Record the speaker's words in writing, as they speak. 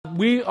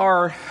We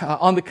are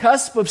on the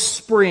cusp of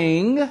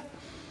spring,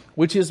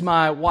 which is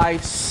my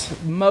wife's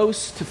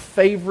most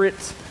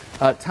favorite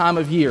time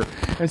of year.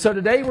 And so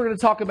today we're going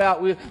to talk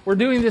about, we're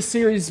doing this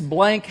series,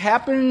 Blank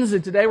Happens,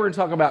 and today we're going to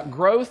talk about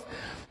growth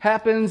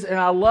happens. And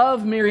I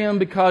love Miriam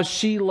because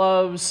she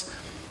loves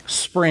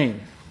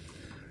spring.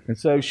 And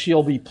so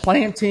she'll be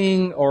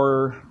planting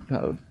or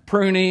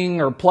pruning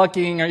or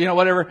plucking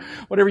or,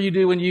 whatever you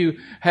do when you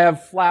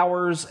have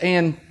flowers.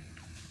 And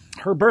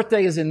her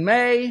birthday is in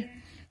May.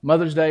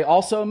 Mother's Day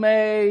also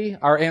May.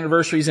 Our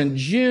anniversary is in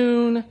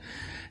June.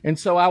 And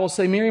so I will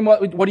say, Miriam,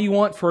 what do you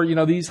want for,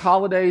 these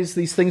holidays?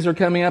 These things are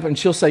coming up. And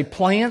she'll say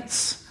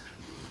plants.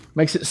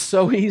 Makes it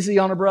so easy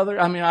on a brother.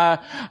 I mean,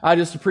 I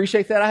just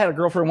appreciate that. I had a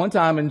girlfriend one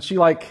time and she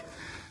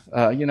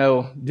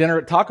dinner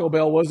at Taco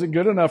Bell wasn't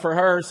good enough for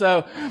her.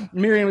 So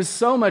Miriam is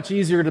so much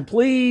easier to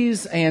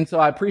please. And so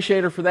I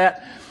appreciate her for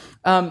that.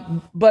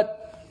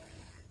 But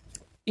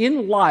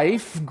in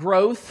life,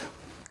 growth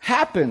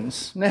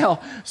happens. Now,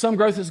 some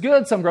growth is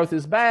good, some growth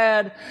is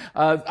bad.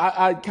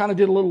 I kind of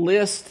did a little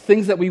list,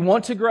 things that we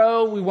want to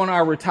grow. We want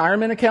our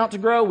retirement account to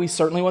grow. We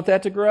certainly want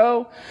that to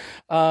grow.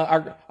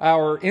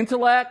 Our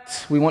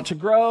intellect, we want to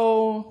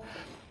grow.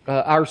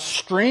 Our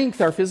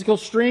strength, our physical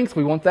strength,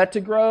 we want that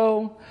to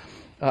grow.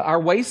 Our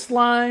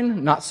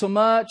waistline, not so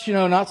much,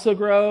 not so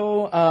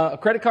grow. A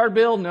credit card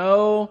bill,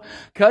 no.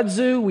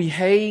 Kudzu, we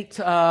hate.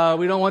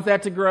 We don't want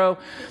that to grow.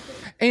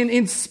 And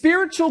in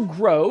spiritual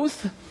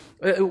growth,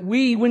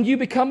 when you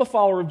become a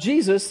follower of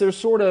Jesus, there's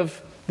sort of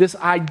this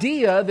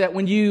idea that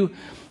when you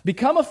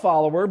become a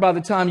follower, by the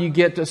time you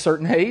get to a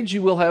certain age,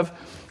 you will have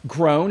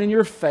grown in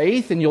your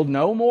faith and you'll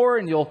know more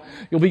and you'll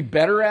be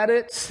better at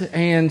it.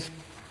 And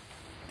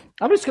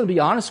I'm just going to be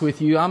honest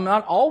with you. I'm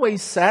not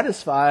always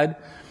satisfied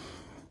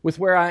with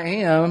where I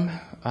am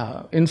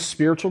in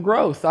spiritual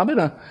growth. I've been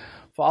a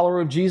follower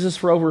of Jesus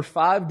for over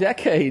 5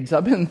 decades.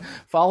 I've been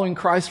following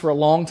Christ for a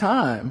long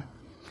time.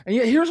 And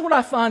yet here's what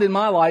I find in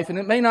my life, and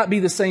it may not be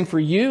the same for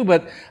you,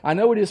 but I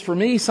know it is for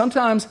me.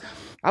 Sometimes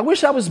I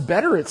wish I was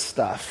better at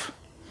stuff.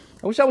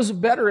 I wish I was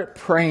better at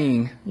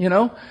praying,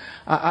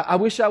 I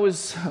wish I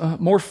was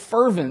more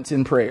fervent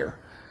in prayer.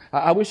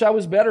 I wish I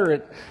was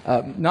better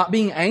at not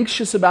being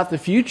anxious about the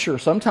future.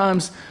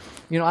 Sometimes,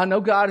 I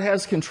know God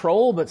has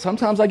control, but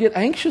sometimes I get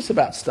anxious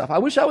about stuff. I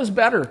wish I was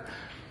better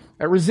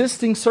at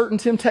resisting certain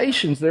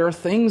temptations. There are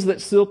things that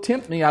still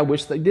tempt me. I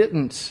wish they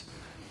didn't.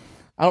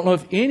 I don't know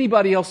if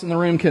anybody else in the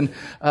room can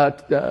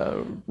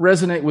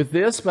resonate with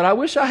this, but I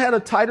wish I had a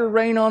tighter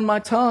rein on my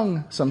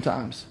tongue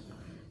sometimes.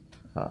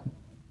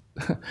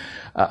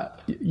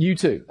 You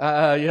too.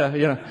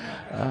 I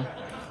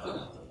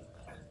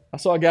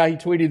saw a guy, he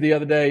tweeted the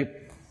other day,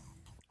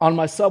 on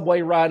my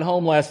subway ride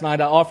home last night,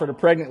 I offered a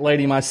pregnant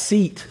lady my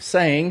seat,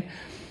 saying,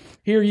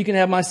 "Here, you can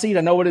have my seat.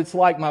 I know what it's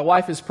like. My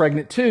wife is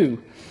pregnant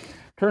too."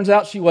 Turns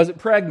out she wasn't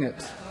pregnant.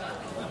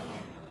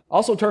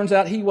 Also turns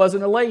out he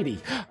wasn't a lady.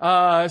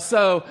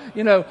 Sometimes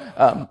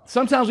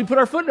we put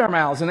our foot in our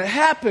mouths and it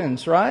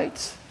happens,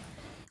 right?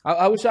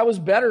 I wish I was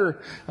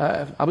better.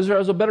 I wish I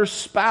was a better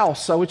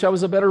spouse. I wish I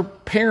was a better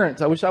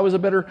parent. I wish I was a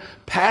better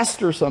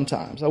pastor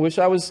sometimes. I wish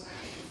I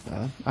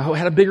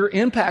had a bigger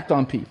impact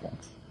on people.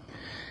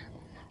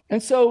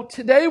 And so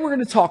today we're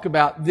going to talk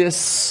about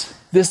this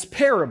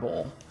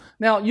parable.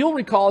 Now, you'll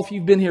recall if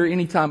you've been here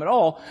any time at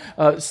all,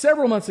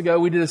 several months ago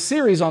we did a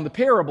series on the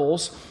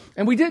parables.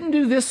 And we didn't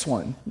do this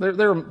one. We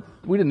didn't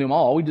do them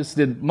all. We just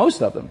did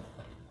most of them.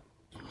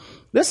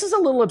 This is a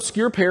little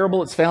obscure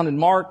parable. It's found in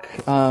Mark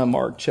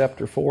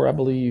chapter 4, I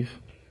believe.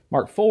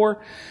 Mark 4.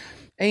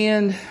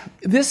 And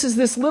this is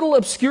this little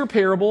obscure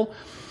parable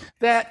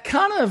that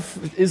kind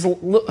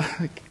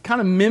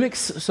of mimics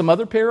some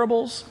other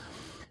parables.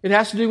 It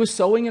has to do with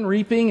sowing and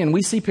reaping, and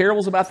we see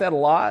parables about that a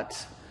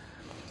lot.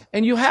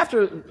 And you have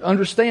to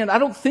understand, I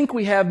don't think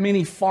we have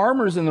many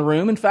farmers in the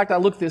room. In fact, I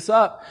looked this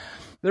up.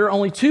 There are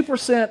only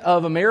 2%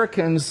 of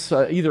Americans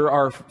either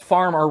are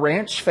farm or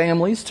ranch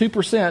families.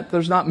 2%,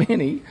 there's not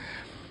many.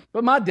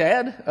 But my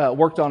dad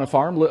worked on a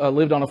farm,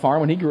 lived on a farm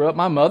when he grew up.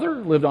 My mother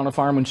lived on a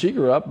farm when she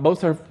grew up.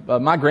 Both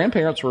my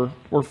grandparents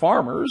were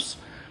farmers.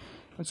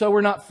 And so we're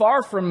not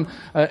far from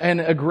an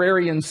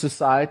agrarian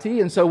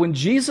society. And so when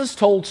Jesus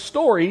told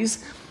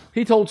stories,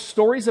 he told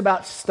stories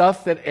about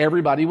stuff that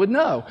everybody would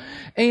know.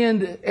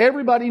 And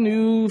everybody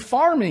knew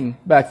farming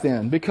back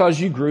then because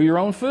you grew your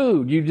own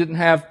food. You didn't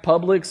have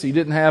Publix. You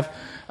didn't have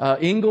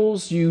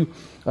Ingles.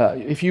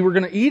 If you were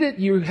going to eat it,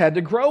 you had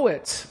to grow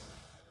it.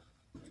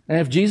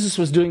 And if Jesus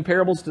was doing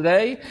parables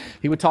today,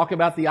 he would talk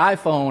about the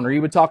iPhone or he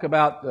would talk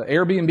about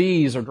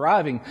Airbnbs or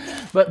driving.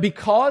 But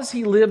because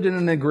he lived in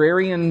an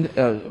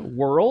agrarian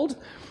world,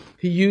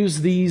 he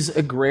used these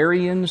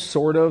agrarian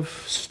sort of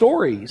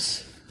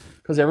stories,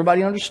 because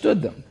everybody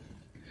understood them.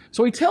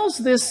 So he tells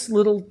this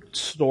little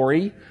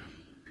story,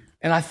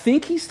 and I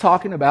think he's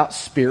talking about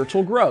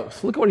spiritual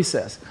growth. Look at what he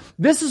says.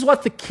 This is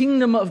what the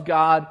kingdom of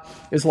God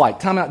is like.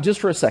 Time out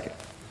just for a second.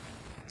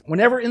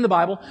 Whenever in the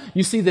Bible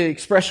you see the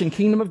expression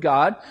kingdom of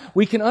God,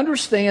 we can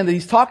understand that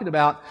he's talking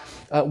about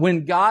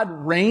when God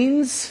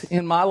reigns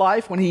in my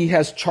life, when he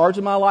has charge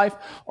of my life,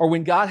 or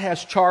when God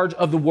has charge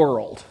of the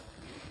world.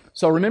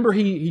 So remember,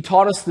 he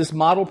taught us this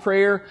model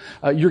prayer,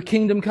 your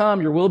kingdom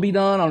come, your will be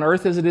done on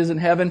earth as it is in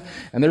heaven.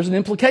 And there's an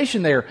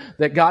implication there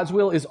that God's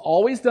will is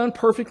always done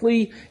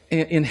perfectly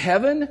in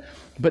heaven,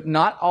 but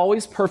not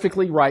always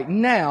perfectly right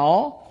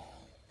now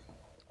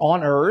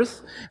on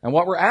earth. And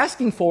what we're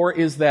asking for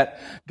is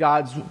that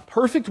God's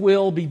perfect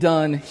will be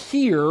done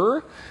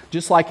here,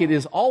 just like it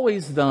is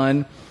always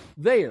done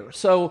there.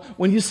 So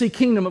when you see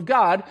kingdom of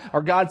God,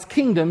 or God's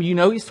kingdom, you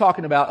know he's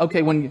talking about,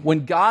 okay,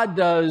 when God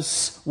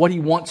does what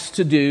he wants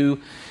to do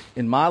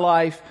in my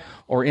life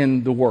or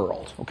in the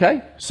world.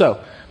 Okay?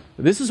 So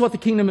this is what the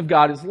kingdom of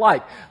God is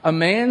like. A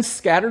man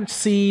scattered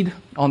seed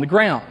on the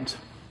ground.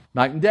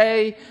 Night and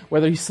day,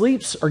 whether he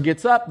sleeps or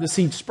gets up, the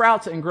seed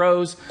sprouts and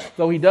grows,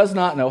 though he does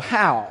not know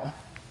how.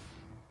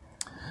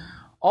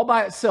 All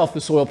by itself, the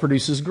soil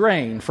produces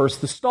grain.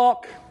 First the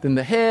stalk, then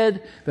the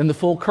head, then the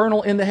full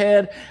kernel in the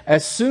head.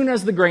 As soon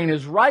as the grain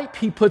is ripe,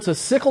 he puts a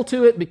sickle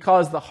to it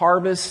because the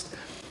harvest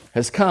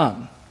has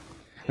come.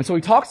 And so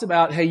he talks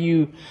about,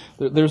 hey,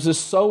 there's this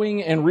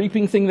sowing and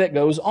reaping thing that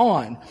goes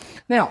on.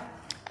 Now,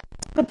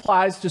 it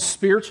applies to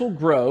spiritual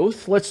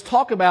growth. Let's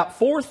talk about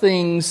 4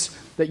 things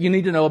that you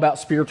need to know about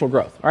spiritual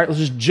growth. All right, let's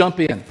just jump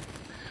in.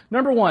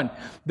 Number 1,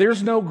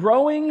 there's no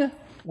growing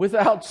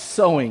without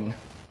sowing.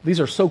 These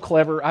are so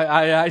clever.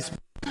 I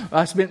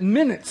spent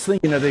minutes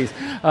thinking of these.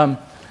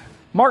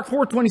 Mark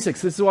 4:26,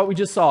 this is what we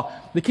just saw.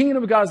 The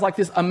kingdom of God is like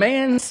this. A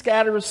man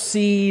scatters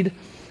seed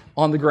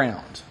on the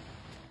ground.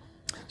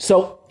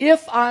 So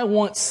if I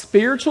want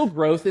spiritual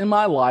growth in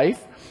my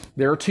life,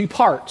 there are 2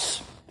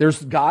 parts.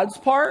 There's God's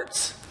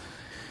parts,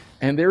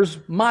 and there's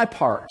my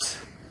part.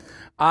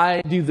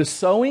 I do the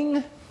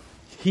sowing,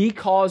 he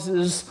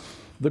causes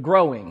the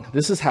growing.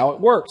 This is how it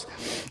works.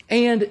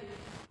 And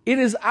it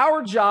is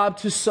our job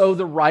to sow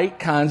the right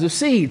kinds of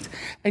seeds.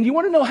 And you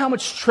want to know how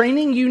much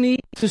training you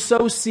need to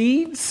sow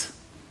seeds?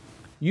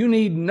 You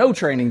need no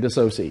training to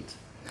sow seeds.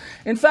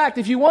 In fact,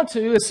 if you want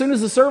to, as soon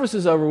as the service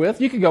is over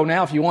with, you can go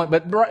now if you want,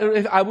 but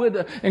I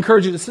would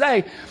encourage you to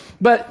stay.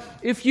 But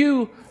if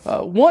you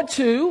want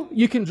to,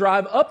 you can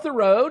drive up the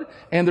road,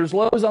 and there's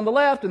Lowe's on the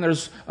left, and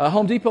there's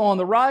Home Depot on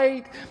the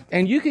right,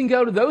 and you can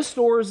go to those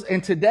stores,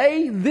 and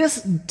today,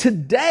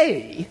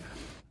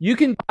 you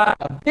can buy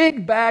a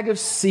big bag of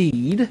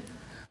seed.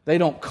 They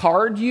don't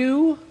card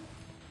you.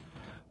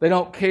 They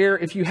don't care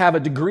if you have a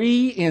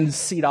degree in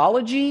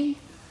seedology.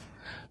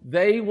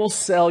 They will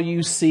sell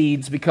you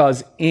seeds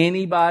because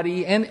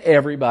anybody and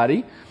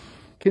everybody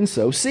can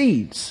sow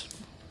seeds.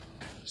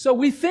 So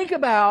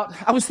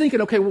I was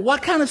thinking, okay, well,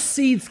 what kind of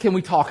seeds can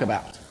we talk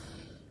about?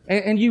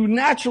 And you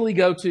naturally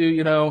go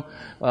to,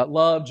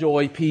 love,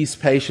 joy, peace,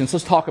 patience.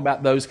 Let's talk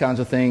about those kinds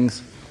of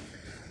things.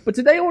 But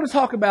today I want to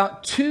talk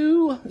about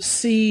 2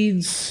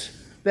 seeds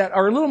that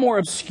are a little more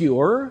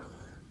obscure,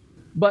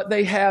 but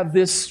they have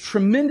this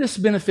tremendous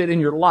benefit in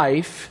your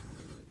life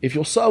if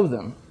you'll sow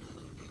them.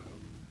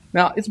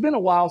 Now, it's been a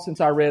while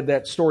since I read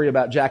that story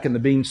about Jack and the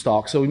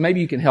Beanstalk, so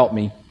maybe you can help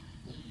me.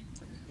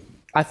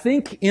 I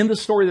think in the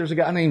story there's a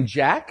guy named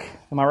Jack.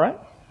 Am I right?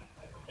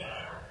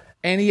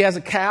 And he has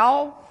a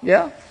cow.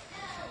 Yeah?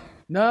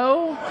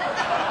 No?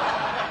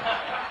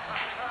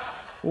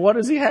 What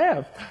does he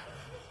have?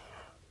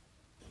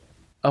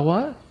 A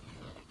what?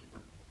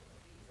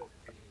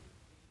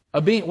 A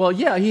bean. Well,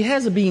 yeah, he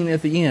has a bean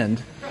at the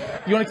end.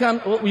 You want to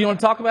come? You want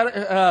to talk about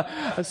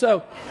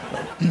it?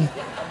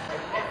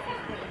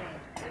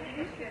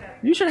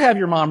 You should have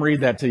your mom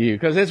read that to you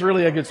because it's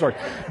really a good story.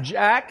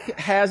 Jack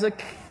has a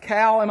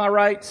cow. Am I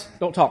right?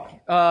 Don't talk.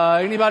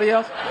 Anybody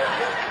else?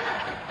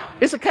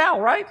 It's a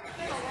cow, right?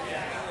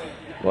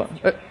 Well,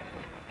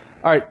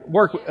 all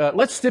right.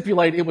 Let's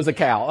stipulate it was a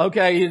cow.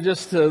 Okay,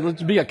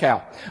 let's be a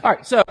cow. All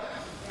right. So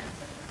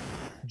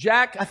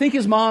Jack, I think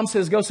his mom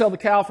says, "Go sell the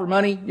cow for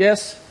money."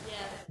 Yes.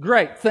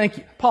 Great, thank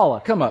you.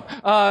 Paula, come up.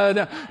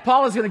 No,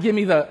 Paula's going to give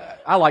me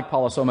I like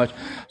Paula so much.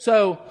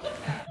 So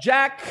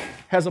Jack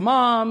has a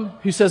mom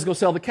who says go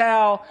sell the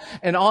cow.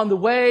 And on the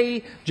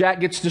way,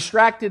 Jack gets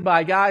distracted by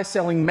a guy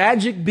selling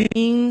magic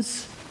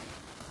beans.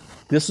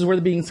 This is where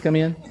the beans come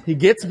in. He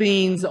gets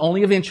beans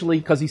only eventually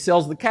because he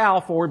sells the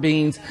cow for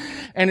beans.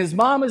 And his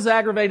mom is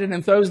aggravated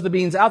and throws the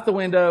beans out the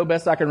window,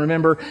 best I can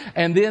remember.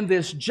 And then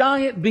this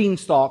giant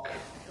beanstalk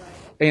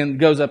and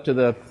goes up to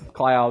the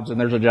clouds, and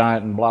there's a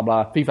giant, and blah,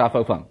 blah,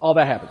 fee-fi-fo-fum. All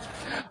that happens.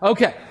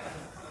 Okay.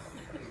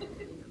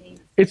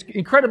 It's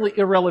incredibly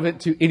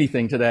irrelevant to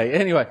anything today.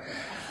 Anyway,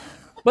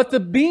 but the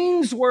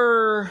beans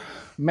were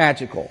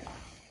magical.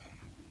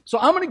 So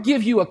I'm going to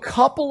give you a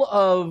couple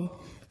of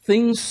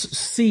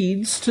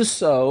seeds to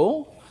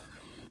sow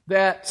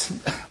that,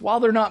 while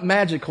they're not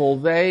magical,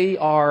 they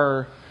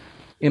are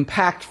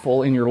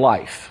impactful in your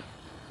life.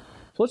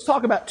 So let's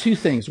talk about 2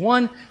 things.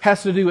 One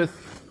has to do with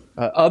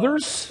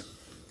others,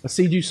 a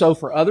seed you sow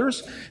for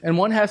others, and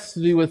one has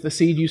to do with the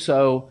seed you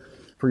sow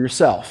for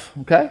yourself,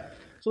 okay?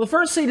 So the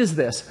first seed is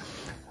this.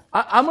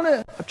 I'm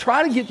going to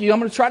try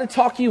to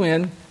talk you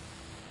in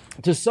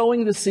to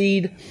sowing the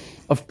seed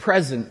of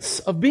presence,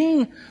 of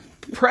being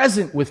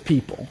present with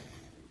people.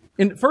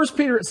 In 1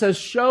 Peter, it says,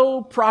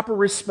 show proper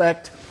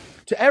respect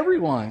to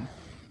everyone.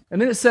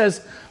 And then it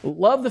says,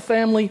 love the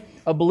family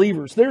of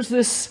believers. There's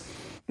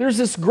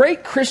this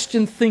great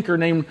Christian thinker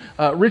named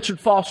Richard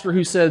Foster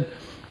who said,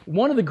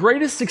 one of the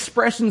greatest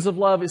expressions of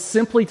love is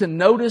simply to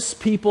notice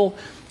people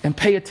and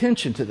pay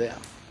attention to them.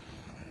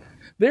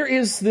 There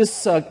is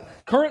this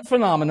current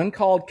phenomenon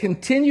called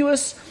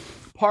continuous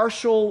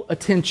partial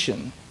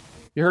attention.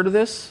 You heard of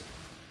this?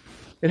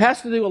 It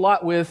has to do a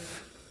lot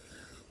with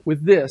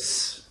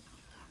this,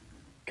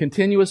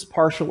 continuous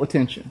partial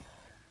attention.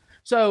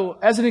 So,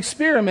 as an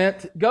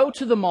experiment, go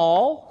to the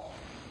mall,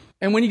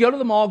 and when you go to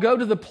the mall, go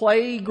to the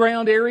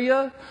playground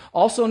area,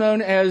 also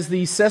known as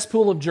the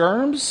cesspool of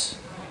germs.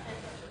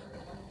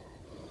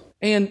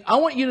 And I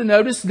want you to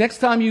notice, next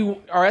time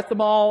you are at the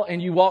mall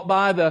and you walk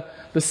by the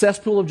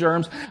cesspool of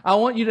germs, I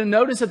want you to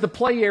notice at the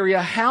play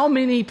area how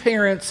many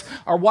parents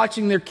are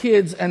watching their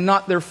kids and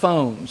not their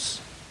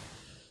phones.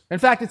 In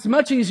fact, it's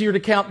much easier to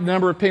count the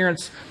number of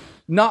parents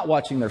not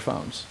watching their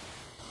phones,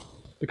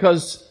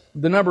 because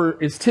the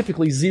number is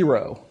typically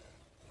 0.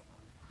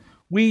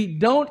 We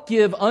don't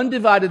give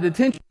undivided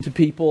attention to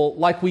people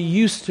like we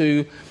used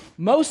to,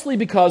 mostly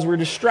because we're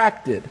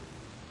distracted.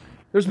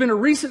 There's been a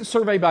recent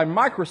survey by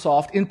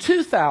Microsoft. In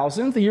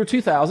 2000, the year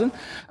 2000,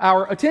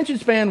 our attention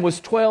span was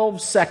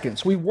 12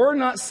 seconds. We were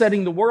not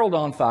setting the world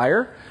on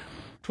fire.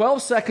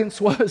 12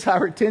 seconds was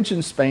our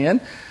attention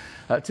span.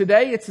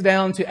 Today, it's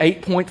down to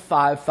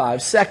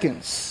 8.55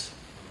 seconds.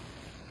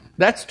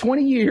 That's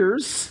 20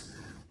 years.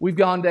 We've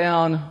gone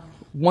down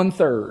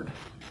 1/3.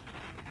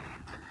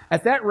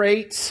 At that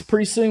rate,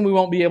 pretty soon we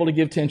won't be able to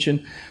give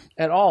attention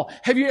at all.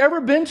 Have you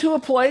ever been to a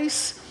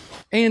place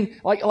and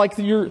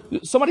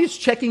somebody's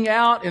checking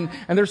out and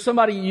there's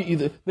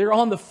somebody, they're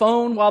on the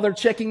phone while they're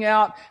checking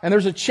out, and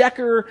there's a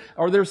checker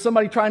or there's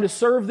somebody trying to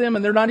serve them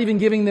and they're not even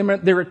giving them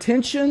their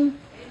attention?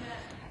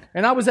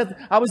 And I was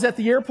at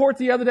the airport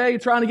the other day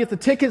trying to get the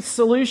ticket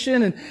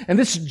solution, and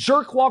this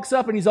jerk walks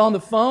up and he's on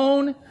the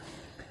phone.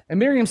 And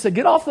Miriam said,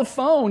 get off the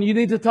phone. You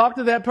need to talk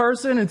to that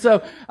person. And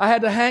so I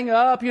had to hang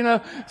up,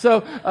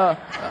 So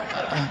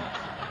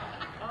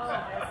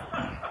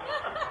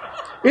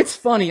it's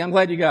funny. I'm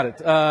glad you got it.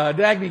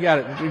 Dagny got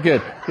it.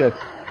 Good.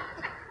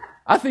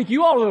 I think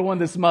you all are the one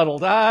that's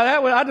muddled.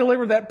 I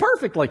delivered that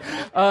perfectly.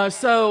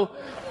 So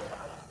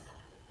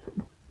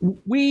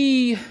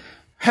we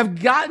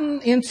have gotten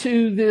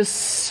into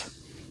this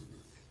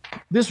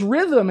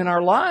rhythm in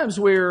our lives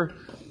where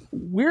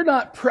we're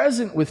not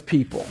present with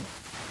people.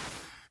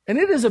 And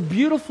it is a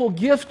beautiful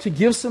gift to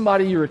give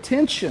somebody your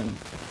attention.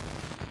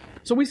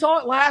 So we saw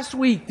it last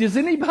week. Does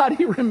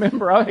anybody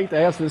remember? I hate to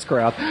ask this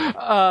crowd.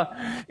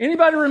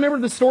 Anybody remember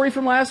the story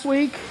from last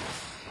week?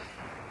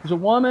 There's a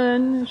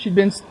woman. She'd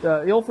been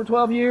ill for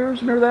 12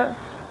 years. Remember that?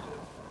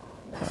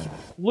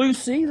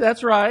 Lucy.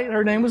 That's right.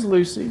 Her name was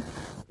Lucy.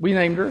 We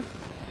named her.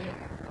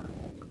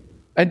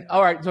 And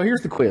all right. So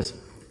here's the quiz.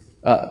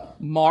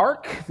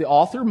 Mark, the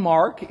author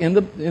Mark in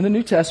the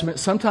New Testament,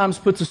 sometimes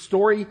puts a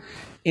story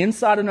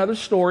inside another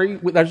story.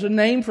 There's a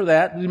name for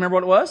that. Do you remember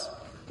what it was?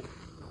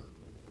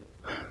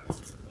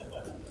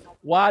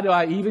 Why do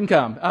I even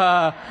come?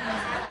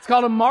 It's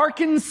called a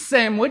Markan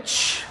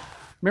sandwich.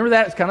 Remember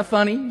that? It's kind of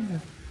funny.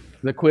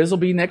 The quiz will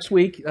be next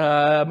week.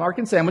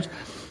 Markan sandwich.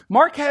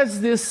 Mark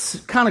has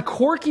this kind of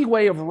quirky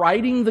way of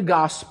writing the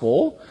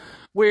gospel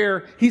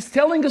where he's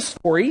telling a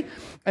story,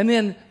 and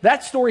then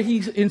that story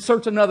he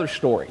inserts another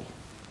story.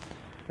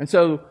 And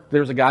so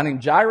there's a guy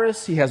named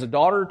Jairus. He has a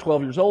daughter,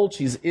 12 years old.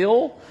 She's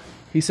ill.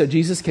 He said,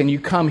 Jesus, can you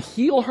come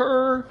heal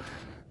her?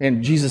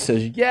 And Jesus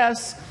says,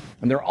 yes.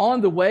 And they're on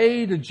the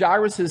way to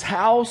Jairus'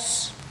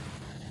 house.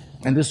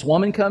 And this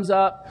woman comes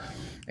up,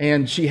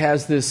 and she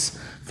has this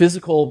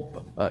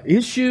physical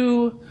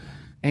issue,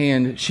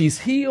 and she's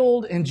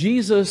healed, and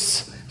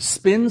Jesus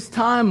spends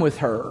time with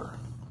her.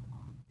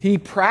 He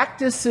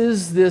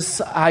practices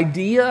this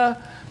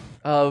idea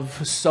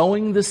of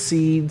sowing the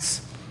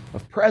seeds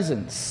of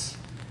presence.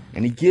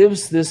 And he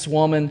gives this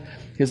woman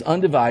his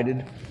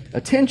undivided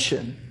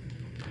attention.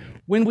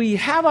 When we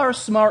have our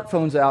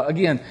smartphones out,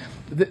 again,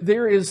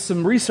 there is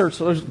some research,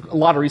 there's a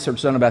lot of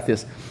research done about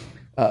this.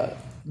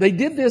 They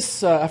did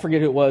this, I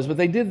forget who it was, but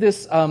they did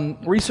this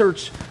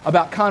research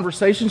about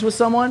conversations with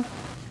someone.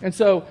 And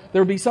so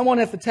there would be someone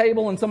at the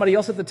table and somebody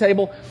else at the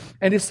table.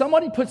 And if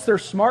somebody puts their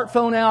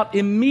smartphone out,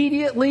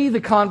 immediately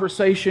the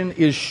conversation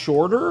is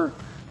shorter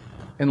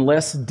and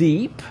less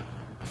deep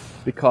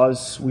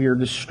because we are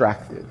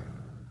distracted.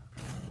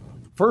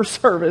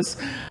 First service,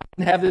 I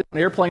didn't have this in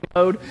airplane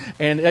mode,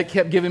 and it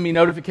kept giving me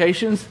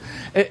notifications.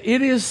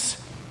 It's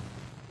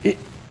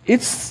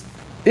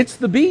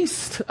the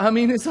beast. I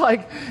mean, it's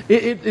like,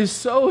 it is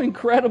so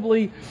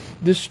incredibly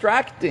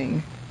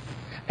distracting.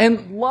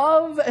 And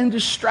love and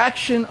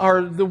distraction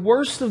are the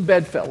worst of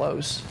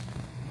bedfellows.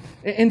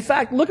 In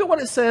fact, look at what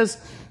it says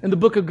in the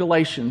book of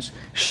Galatians.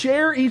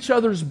 Share each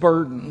other's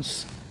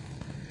burdens.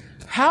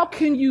 How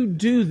can you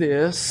do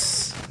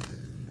this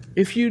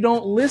if you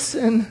don't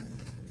listen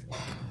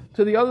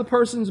to the other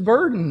person's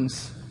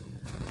burdens?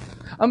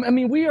 I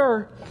mean, we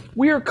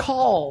are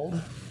called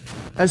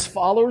as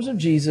followers of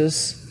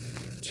Jesus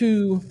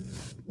to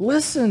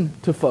listen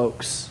to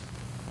folks.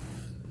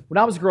 When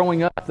I was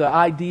growing up, the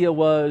idea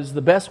was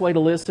the best way to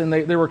listen.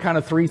 There were kind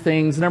of three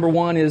things. Number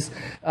one is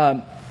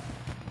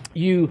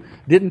you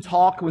didn't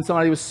talk when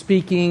somebody was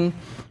speaking,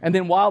 and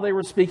then while they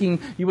were speaking,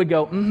 you would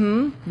go,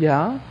 mm-hmm,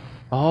 yeah,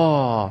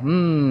 oh,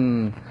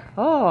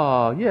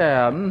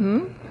 yeah,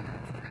 mm-hmm.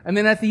 And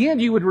then at the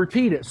end, you would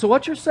repeat it. So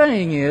what you're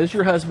saying is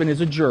your husband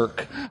is a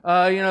jerk,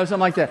 something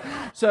like that.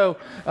 So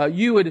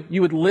you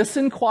would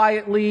listen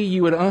quietly,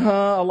 you would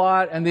a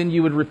lot, and then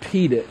you would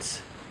repeat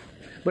it.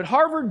 But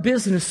Harvard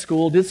Business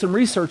School did some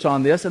research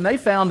on this, and they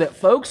found that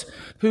folks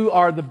who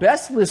are the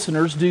best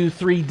listeners do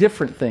three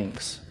different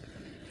things.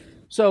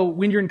 So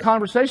when you're in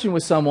conversation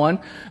with someone,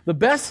 the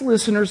best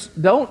listeners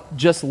don't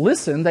just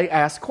listen, they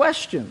ask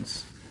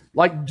questions.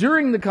 Like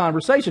during the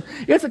conversation.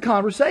 It's a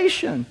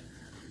conversation.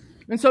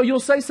 And so you'll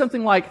say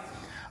something like,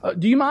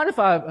 do you mind if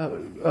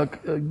I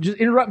just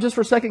interrupt just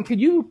for a second? Could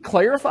you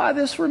clarify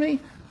this for me?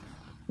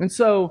 And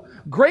so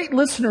great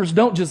listeners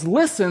don't just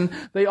listen,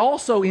 they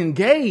also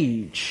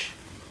engage.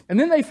 And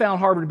then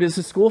Harvard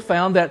Business School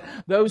found that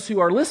those who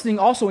are listening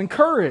also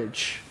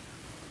encourage.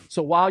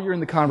 So while you're in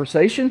the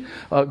conversation,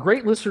 a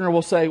great listener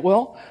will say,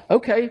 well,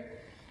 okay,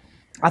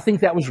 I think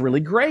that was really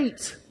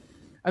great.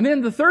 And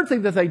then the third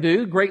thing that they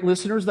do, great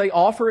listeners, they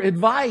offer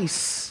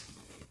advice.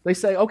 They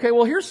say, okay,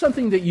 well, here's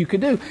something that you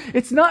could do.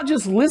 It's not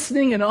just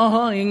listening and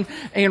uh-huh-ing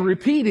and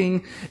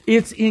repeating.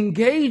 It's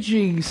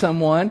engaging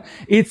someone.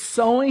 It's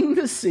sowing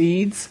the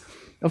seeds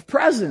of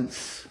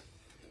presence.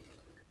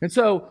 And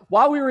so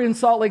while we were in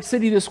Salt Lake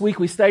City this week,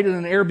 we stayed in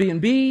an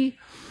Airbnb.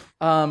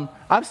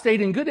 I've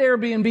stayed in good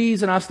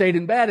Airbnbs and I've stayed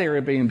in bad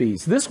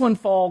Airbnbs. This one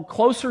fall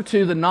closer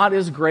to the not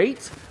as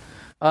great.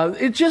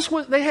 It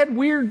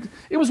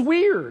was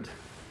weird.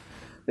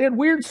 They had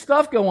weird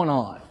stuff going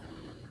on.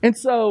 And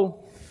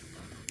so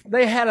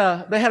they had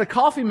a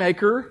coffee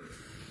maker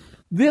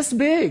this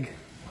big.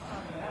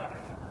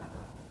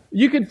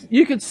 You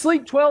could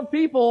sleep 12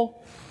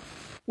 people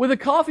with a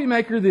coffee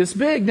maker this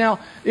big. Now,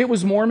 it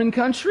was Mormon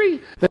country.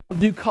 They don't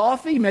do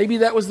coffee. Maybe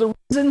that was the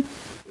reason.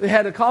 They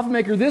had a coffee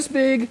maker this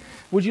big.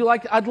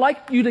 I'd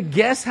like you to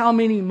guess how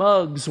many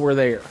mugs were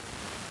there.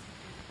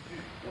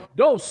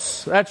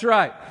 Dos. That's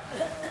right.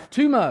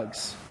 2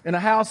 mugs in a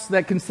house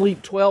that can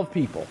sleep 12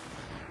 people.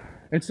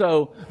 And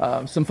so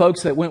some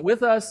folks that went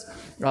with us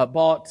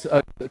bought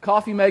a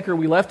coffee maker.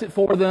 We left it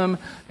for them,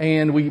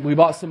 and we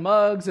bought some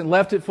mugs and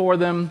left it for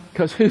them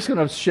because who's going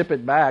to ship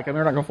it back? I mean,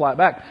 we're not going to fly it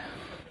back.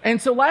 And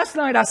so last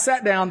night I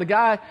sat down, the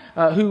guy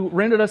who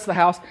rented us the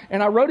house,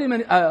 and I wrote him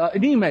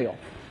an email.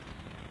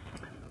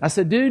 I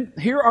said, dude,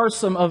 here are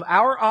some of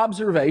our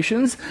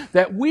observations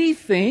that we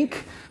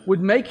think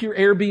would make your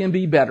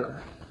Airbnb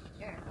better.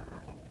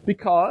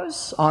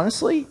 Because,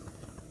 honestly,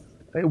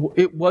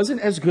 it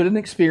wasn't as good an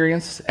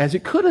experience as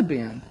it could have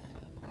been.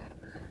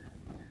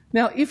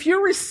 Now, if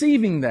you're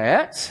receiving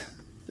that,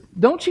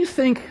 don't you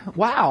think,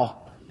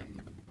 wow,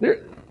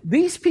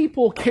 these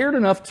people cared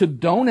enough to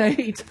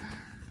donate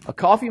a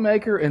coffee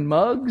maker and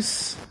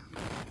mugs,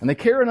 and they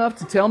care enough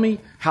to tell me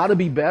how to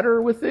be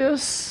better with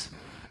this?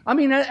 I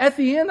mean, at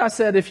the end, I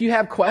said, if you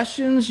have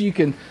questions, you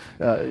can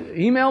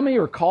email me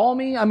or call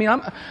me. I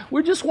mean,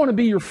 we just want to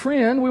be your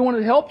friend. We want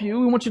to help you.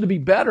 We want you to be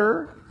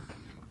better.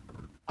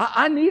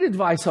 I need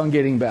advice on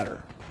getting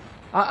better.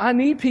 I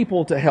need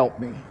people to help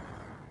me.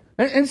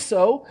 And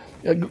so,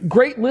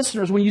 great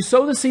listeners, when you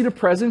sow the seed of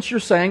presence, you're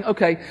saying,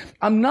 okay,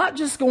 I'm not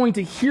just going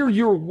to hear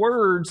your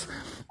words.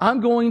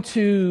 I'm going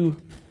to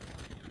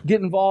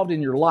get involved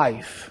in your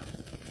life.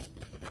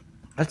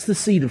 That's the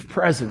seed of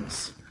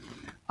presence.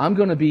 I'm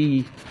going to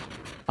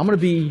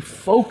be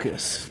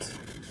focused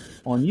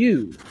on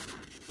you.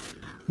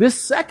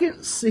 This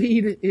second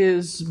seed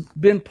has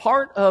been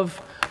part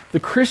of the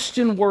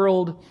Christian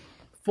world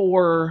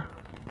for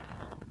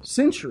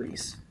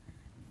centuries.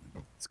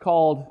 It's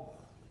called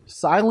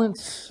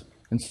silence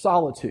and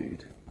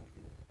solitude.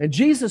 And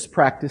Jesus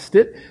practiced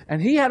it,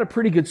 and he had a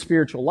pretty good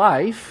spiritual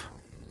life.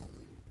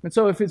 And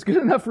so if it's good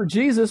enough for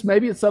Jesus,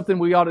 maybe it's something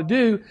we ought to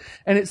do.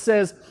 And it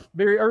says,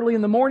 very early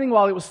in the morning,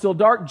 while it was still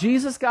dark,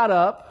 Jesus got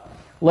up,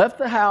 left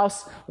the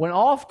house, went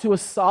off to a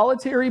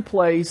solitary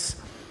place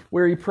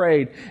where he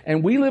prayed.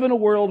 And we live in a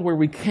world where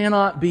we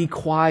cannot be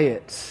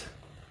quiet.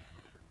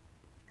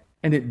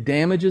 And it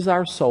damages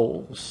our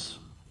souls.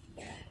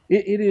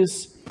 It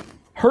is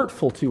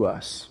hurtful to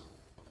us.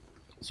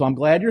 So I'm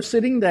glad you're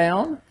sitting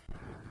down.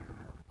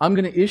 I'm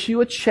going to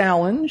issue a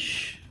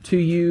challenge to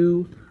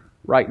you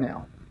right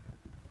now.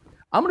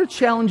 I'm going to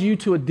challenge you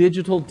to a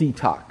digital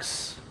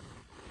detox.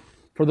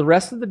 For the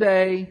rest of the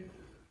day,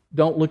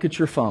 don't look at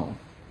your phone.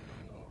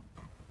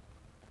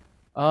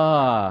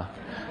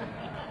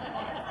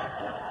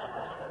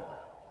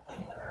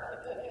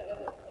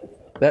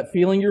 That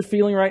feeling you're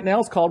feeling right now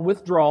is called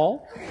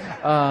withdrawal.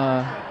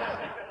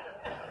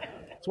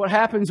 It's what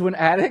happens when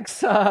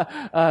addicts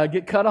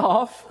get cut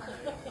off.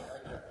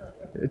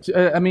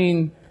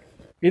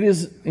 It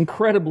is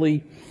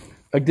incredibly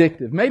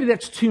addictive. Maybe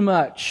that's too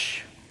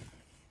much.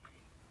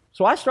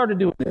 So I started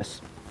doing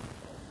this.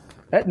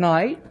 At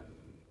night,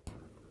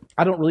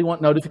 I don't really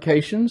want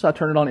notifications. I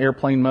turn it on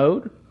airplane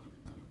mode.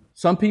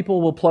 Some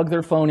people will plug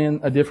their phone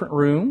in a different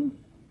room.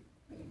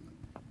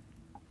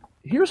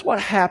 Here's what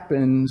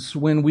happens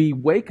when we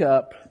wake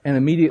up and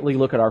immediately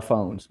look at our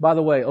phones. By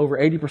the way, over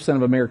 80%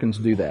 of Americans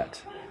do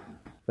that.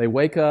 They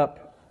wake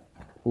up,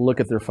 look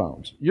at their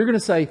phones. You're going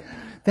to say,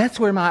 that's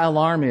where my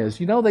alarm is.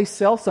 You know, they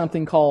sell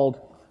something called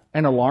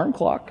an alarm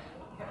clock.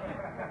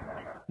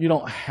 You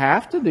don't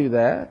have to do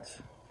that.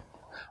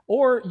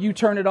 Or you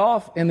turn it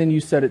off and then you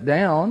set it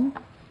down.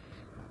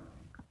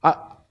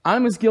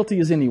 I'm as guilty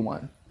as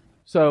anyone.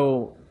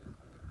 So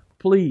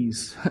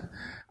please,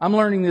 I'm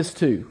learning this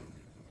too.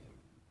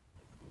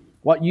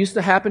 What used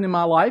to happen in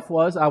my life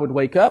was I would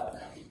wake up,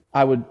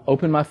 I would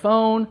open my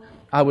phone,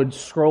 I would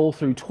scroll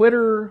through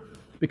Twitter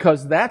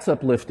because that's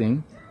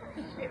uplifting.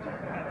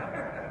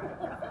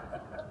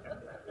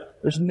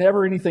 There's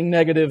never anything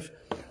negative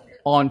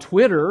on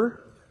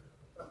Twitter.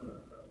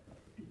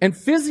 And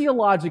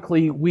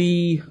physiologically,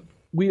 we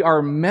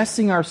are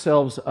messing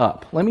ourselves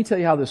up. Let me tell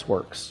you how this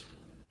works.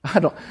 I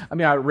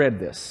read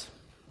this.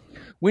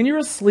 When you're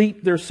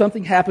asleep, there's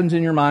something happens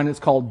in your mind.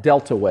 It's called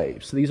delta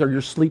waves. These are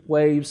your sleep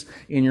waves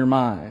in your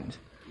mind.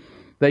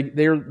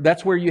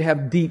 That's where you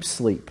have deep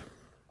sleep.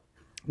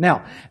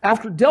 Now,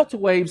 after delta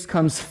waves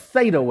comes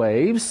theta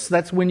waves.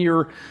 That's when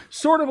you're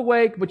sort of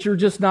awake, but you're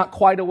just not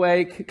quite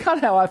awake. Kind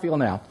of how I feel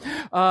now.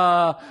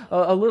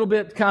 A little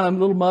bit, kind of a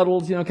little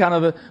muddled,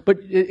 but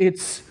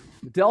it's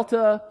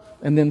delta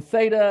and then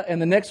theta, and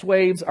the next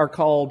waves are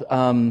called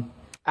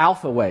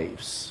alpha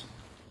waves.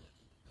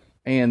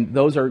 And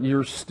those are,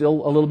 you're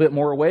still a little bit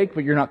more awake,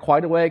 but you're not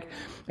quite awake.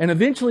 And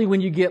eventually when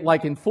you get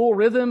like in full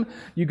rhythm,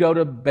 you go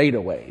to beta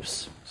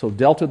waves. So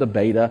delta to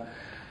beta.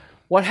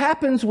 What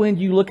happens when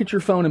you look at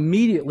your phone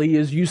immediately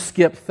is you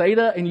skip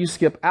theta and you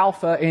skip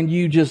alpha and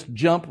you just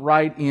jump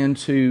right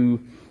into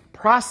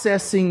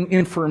processing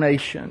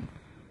information.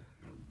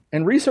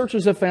 And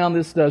researchers have found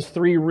this does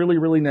 3 really,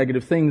 really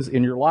negative things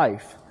in your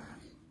life.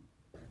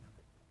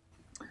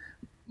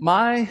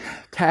 My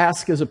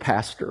task as a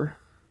pastor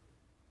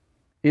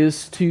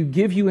is to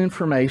give you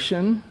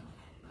information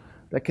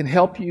that can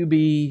help you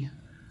be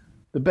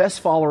the best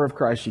follower of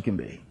Christ you can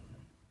be.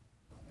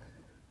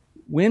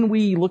 When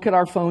we look at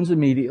our phones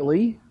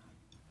immediately,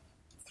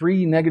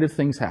 3 negative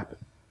things happen.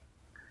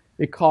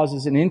 It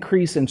causes an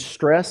increase in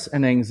stress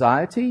and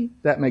anxiety.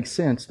 That makes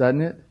sense,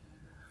 doesn't it?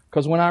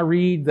 Because when I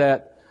read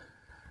that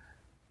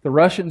the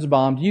Russians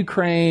bombed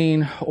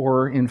Ukraine,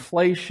 or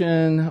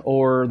inflation,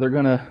 or they're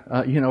going to,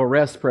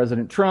 arrest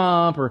President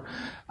Trump,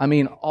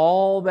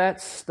 all that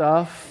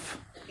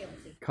stuff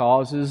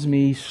causes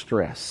me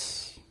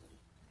stress,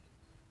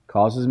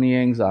 causes me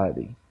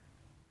anxiety.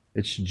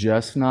 It's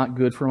just not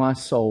good for my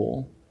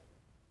soul.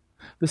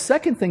 The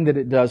second thing that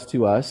it does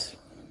to us,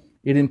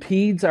 it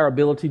impedes our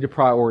ability to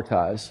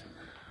prioritize.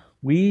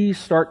 We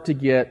just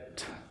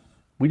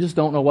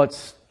don't know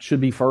what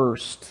should be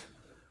first.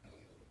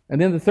 And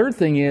then the third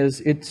thing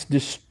is, it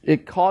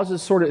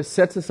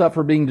sets us up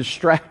for being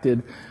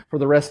distracted for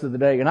the rest of the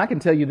day. And I can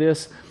tell you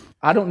this,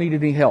 I don't need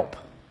any help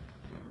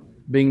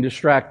being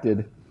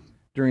distracted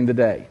during the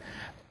day.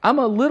 I'm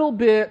a little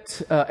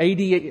bit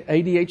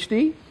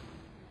ADHD.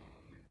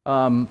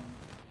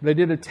 They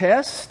did a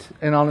test,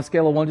 and on a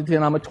scale of 1 to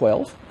 10, I'm a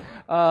 12.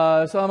 So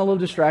I'm a little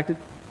distracted.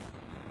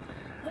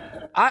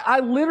 I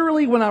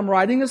literally, when I'm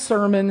writing a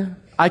sermon,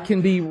 I can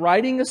be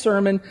in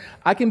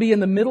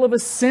the middle of a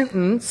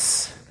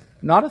sentence,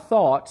 not a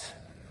thought,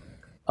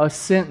 a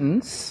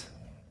sentence,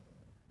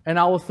 and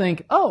I will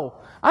think,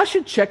 I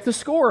should check the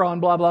score on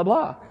blah, blah,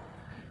 blah.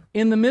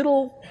 In the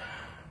middle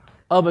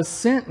of a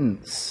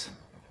sentence.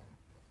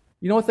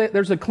 You know what?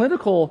 There's a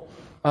clinical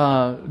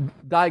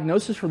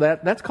diagnosis for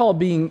that. That's called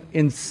being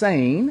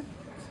insane.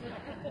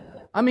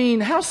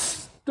 How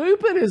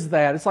stupid is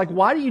that? It's like,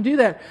 why do you do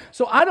that?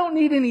 So I don't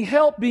need any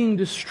help being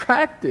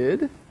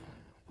distracted.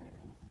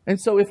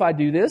 And so if I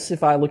do this,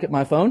 if I look at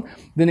my phone,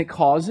 then it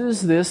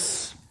causes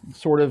this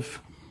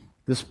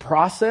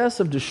process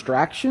of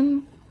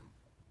distraction.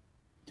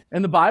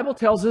 And the Bible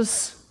tells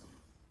us,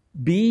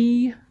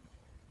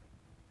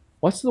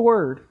 what's the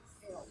word?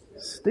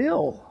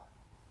 Still.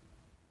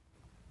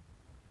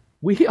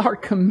 We are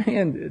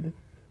commanded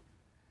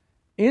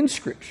in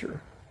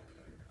Scripture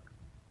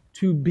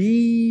to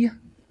be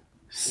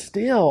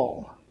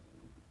still.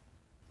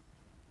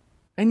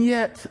 And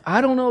yet,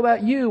 I don't know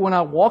about you, when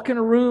I walk in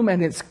a room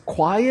and it's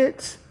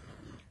quiet,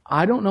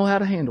 I don't know how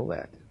to handle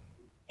that.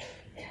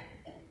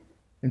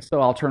 And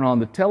so I'll turn on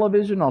the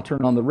television, I'll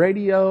turn on the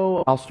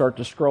radio, I'll start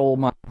to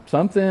scroll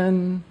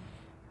something.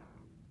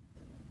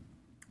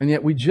 And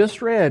yet we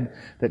just read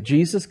that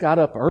Jesus got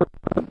up early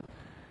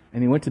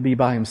and He went to be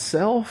by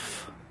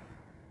Himself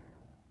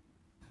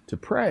to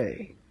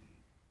pray.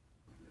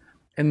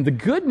 And the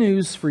good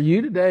news for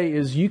you today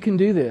is you can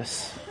do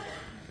this.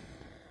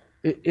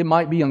 It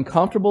might be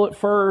uncomfortable at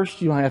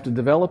first. You might have to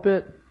develop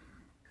it.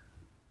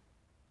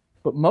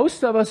 But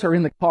most of us are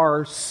in the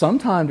car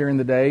sometime during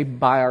the day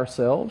by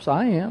ourselves.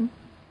 I am.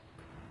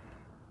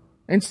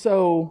 And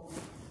so,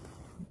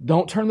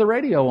 don't turn the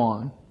radio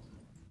on.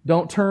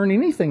 Don't turn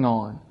anything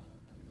on.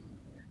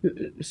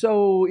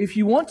 So, if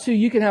you want to,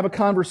 you can have a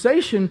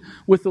conversation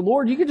with the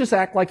Lord. You can just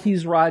act like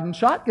He's riding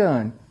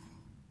shotgun.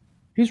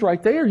 He's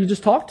right there. You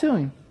just talk to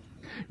Him.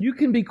 You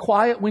can be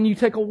quiet when you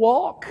take a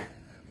walk.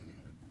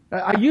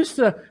 I used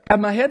to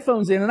have my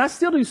headphones in, and I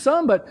still do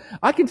some, but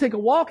I can take a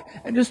walk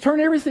and just turn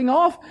everything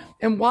off.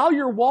 And while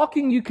you're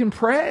walking, you can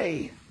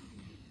pray.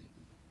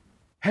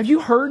 Have you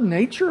heard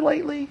nature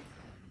lately?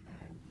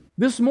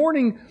 This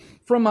morning,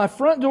 from my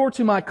front door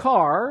to my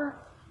car,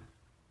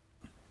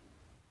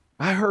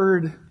 I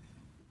heard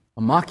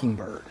a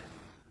mockingbird.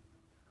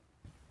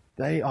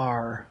 They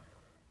are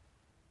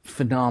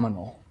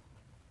phenomenal.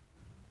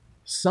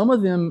 Some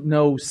of them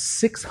know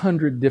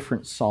 600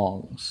 different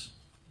songs.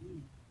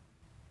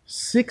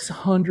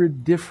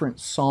 600 different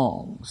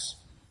songs.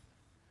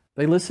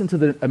 They listen to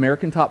the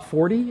American Top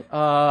 40. They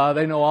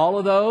know all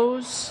of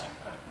those.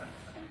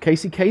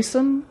 Casey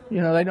Kasem,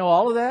 they know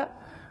all of that.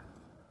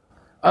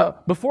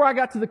 Before I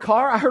got to the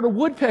car, I heard a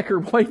woodpecker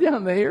way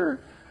down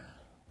there.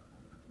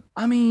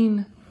 I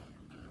mean,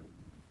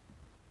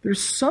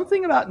 there's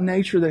something about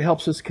nature that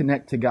helps us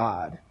connect to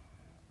God.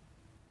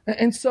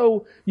 And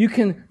so you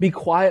can be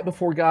quiet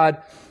before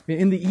God.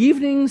 In the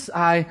evenings,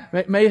 I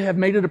may have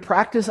made it a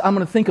practice. I'm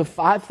going to think of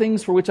 5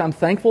 things for which I'm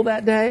thankful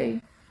that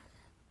day.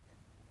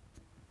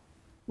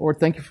 Lord,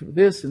 thank you for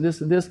this and this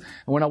and this. And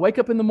when I wake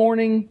up in the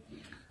morning,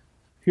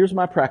 here's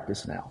my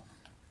practice now.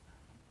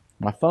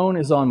 My phone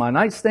is on my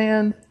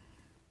nightstand.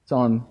 It's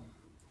on,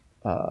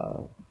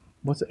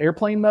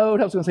 airplane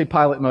mode? I was going to say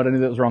pilot mode. I knew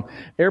that was wrong.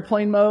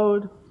 Airplane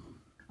mode.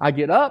 I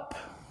get up.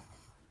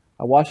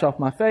 I wash off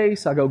my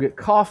face, I go get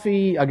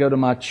coffee, I go to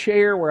my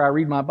chair where I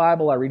read my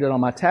Bible, I read it on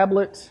my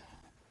tablet,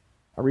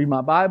 I read my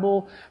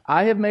Bible.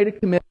 I have made a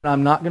commitment,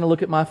 I'm not going to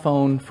look at my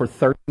phone for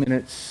 30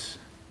 minutes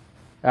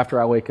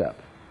after I wake up.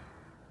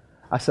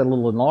 I set a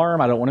little alarm,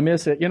 I don't want to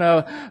miss it.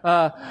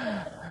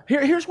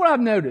 Here's what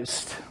I've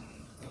noticed.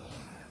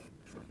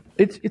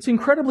 It's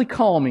incredibly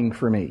calming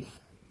for me.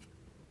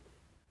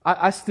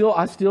 I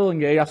still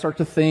engage, I start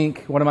to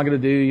think, what am I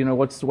going to do?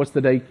 What's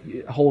the day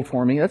hold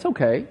for me? That's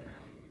okay.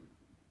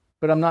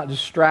 But I'm not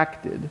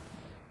distracted.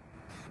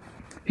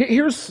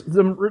 There's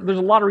a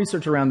lot of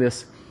research around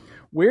this.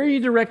 Where you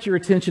direct your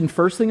attention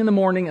first thing in the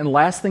morning and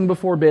last thing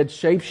before bed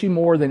shapes you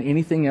more than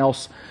anything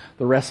else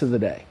the rest of the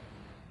day.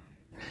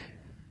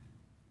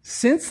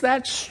 Since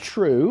that's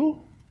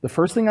true, the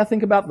first thing I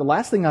think about, the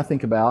last thing I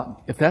think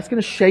about, if that's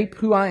going to shape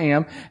who I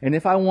am, and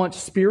if I want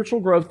spiritual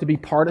growth to be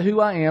part of who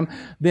I am,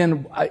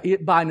 then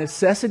it by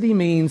necessity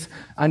means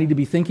I need to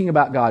be thinking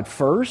about God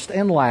first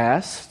and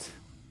last.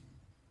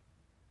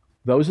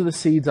 Those are the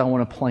seeds I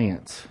want to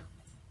plant.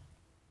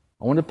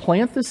 I want to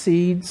plant the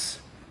seeds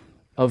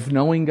of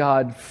knowing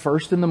God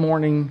first in the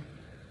morning,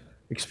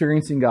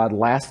 experiencing God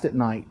last at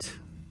night.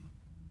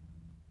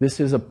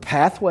 This is a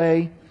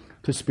pathway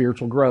to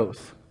spiritual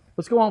growth.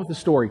 Let's go on with the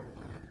story.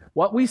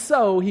 What we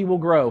sow, He will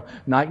grow.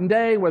 Night and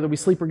day, whether we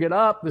sleep or get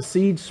up, the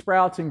seed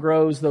sprouts and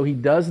grows, though He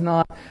does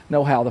not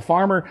know how. The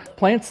farmer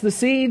plants the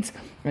seeds,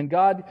 and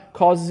God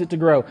causes it to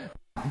grow.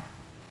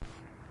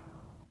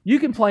 You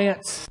can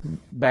plant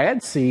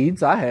bad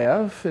seeds. I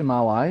have in my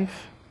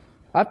life.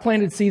 I've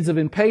planted seeds of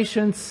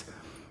impatience,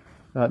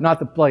 not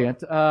the plant,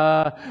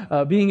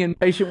 being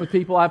impatient with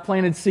people. I've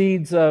planted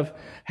seeds of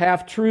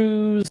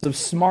half-truths, of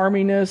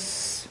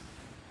smarminess.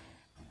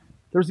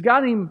 There's a guy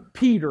named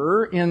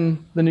Peter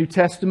in the New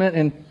Testament,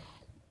 and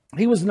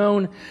he was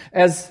known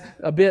as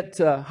a bit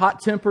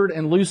hot-tempered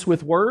and loose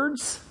with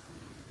words.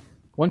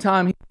 One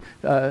time he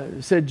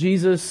said,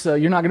 Jesus,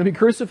 you're not going to be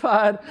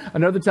crucified.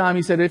 Another time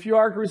he said, if you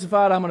are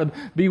crucified, I'm going to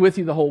be with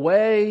you the whole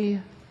way.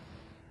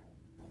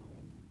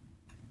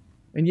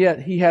 And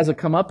yet he has a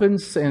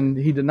comeuppance and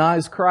he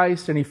denies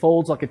Christ and he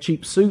folds like a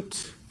cheap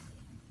suit.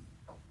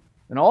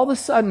 And all of a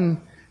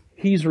sudden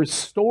he's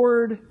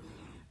restored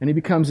and he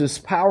becomes this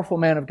powerful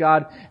man of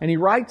God. And he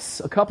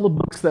writes a couple of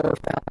books that are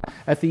found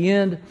at the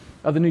end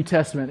of the New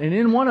Testament. And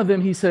in one of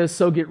them he says,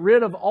 so get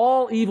rid of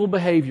all evil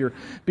behavior.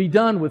 Be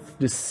done with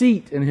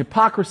deceit and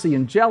hypocrisy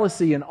and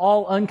jealousy and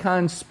all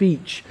unkind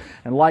speech.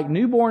 And like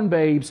newborn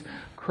babes,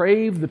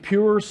 crave the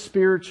pure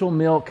spiritual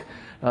milk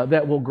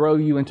that will grow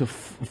you into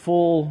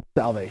full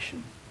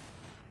salvation.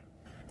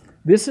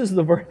 This is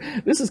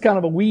kind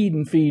of a weed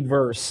and feed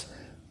verse.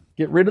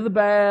 Get rid of the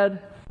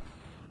bad.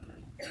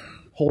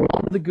 Hold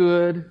on to the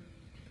good.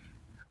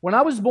 When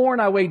I was born,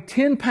 I weighed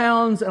 10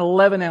 pounds and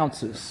 11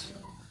 ounces.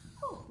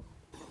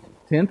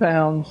 10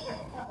 pounds,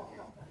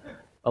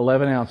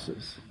 11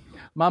 ounces.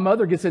 My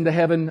mother gets into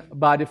heaven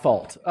by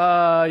default.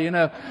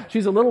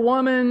 She's a little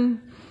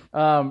woman.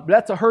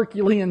 That's a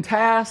Herculean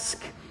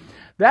task.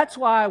 That's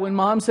why when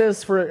Mom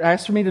asks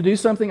for me to do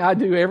something, I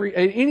do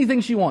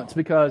anything she wants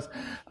because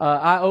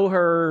I owe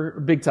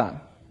her big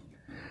time.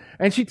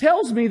 And she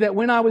tells me that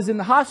when I was in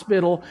the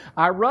hospital,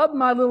 I rubbed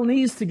my little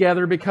knees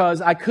together because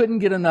I couldn't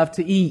get enough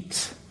to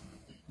eat.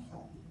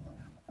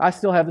 I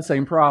still have the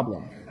same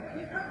problem.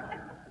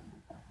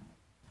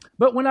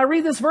 But when I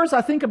read this verse,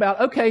 I think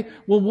about, okay,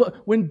 well,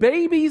 when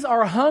babies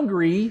are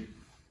hungry,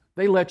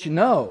 they let you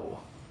know.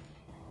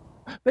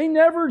 They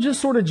never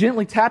just sort of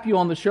gently tap you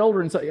on the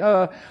shoulder and say,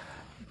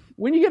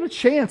 when you get a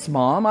chance,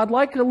 Mom, I'd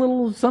like a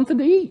little something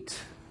to eat.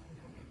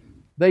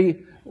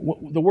 The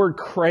word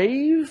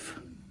crave,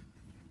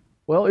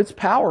 well, it's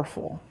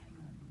powerful.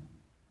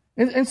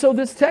 And so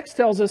this text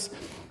tells us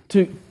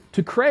to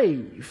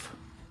crave.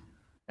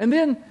 And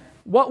then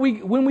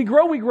when we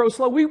grow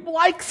slow. We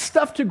like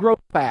stuff to grow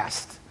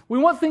fast. We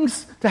want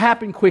things to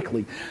happen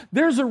quickly.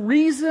 There's a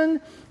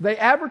reason they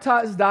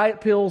advertise diet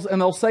pills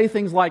and they'll say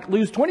things like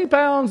lose 20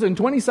 pounds in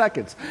 20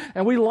 seconds.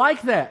 And we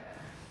like that.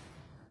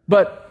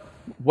 But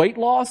weight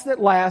loss that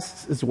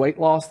lasts is weight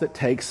loss that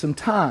takes some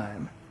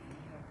time.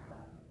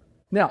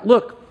 Now,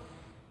 look.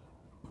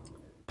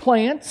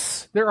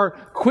 Plants, there are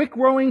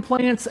quick-growing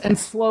plants and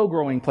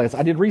slow-growing plants.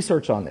 I did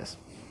research on this.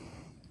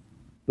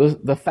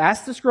 The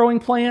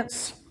fastest-growing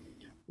plants,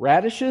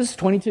 radishes,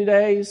 22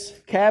 days,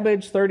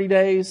 cabbage, 30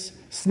 days,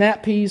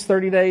 snap peas,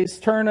 30 days,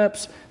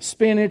 turnips,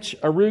 spinach,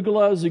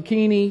 arugula,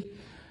 zucchini.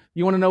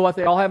 You want to know what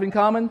they all have in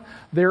common?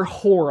 They're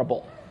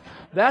horrible.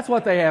 That's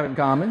what they have in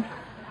common.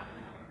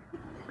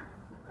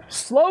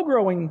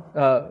 Slow-growing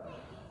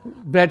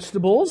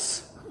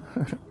vegetables,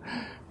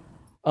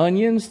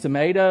 onions,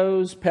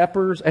 tomatoes,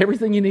 peppers,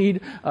 everything you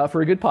need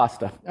for a good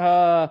pasta.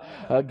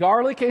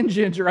 Garlic and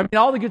ginger. I mean,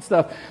 all the good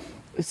stuff.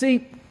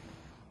 See,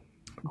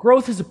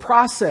 growth is a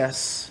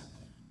process.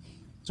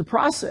 It's a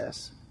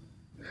process.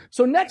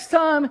 So next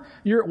time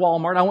you're at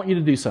Walmart, I want you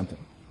to do something.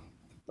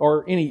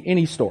 Or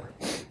any store.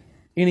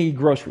 Any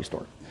grocery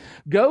store.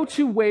 Go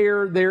to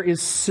where there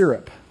is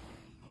syrup.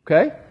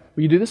 Okay?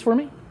 Will you do this for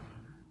me?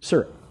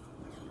 Syrup.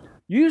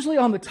 Usually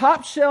on the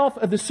top shelf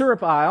of the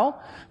syrup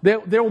aisle,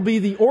 there will be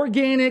the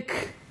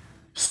organic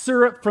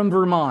syrup from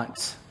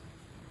Vermont.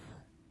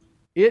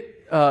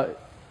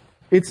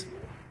 It's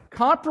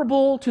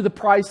comparable to the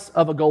price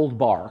of a Gold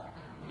bar.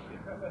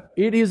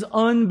 It is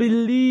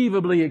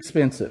unbelievably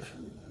expensive.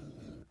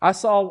 I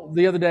saw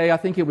the other day, I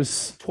think it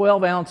was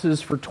 12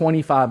 ounces for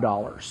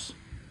 $25.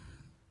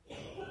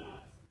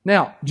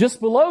 Now,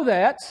 just below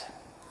that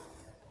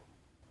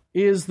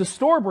is the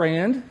store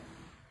brand.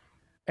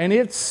 And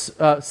it's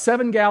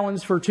 7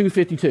 gallons for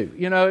 $2.52.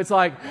 You know, it's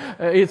like,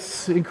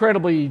 it's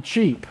incredibly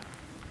cheap.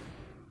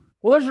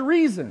 Well, there's a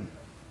reason.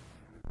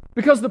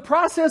 Because the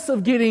process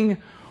of getting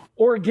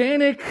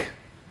organic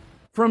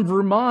from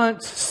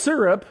Vermont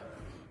syrup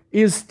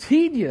is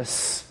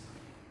tedious.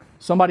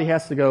 Somebody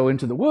has to go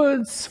into the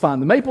woods,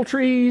 find the maple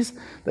trees,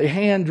 they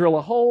hand drill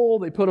a hole,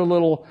 they put a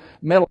little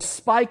metal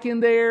spike in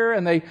there,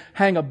 and they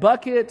hang a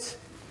bucket.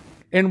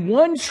 And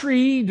one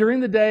tree during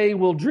the day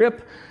will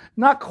drip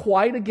not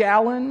quite a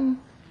gallon.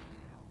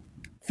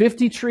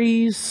 50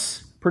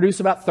 trees produce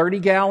about 30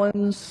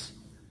 gallons.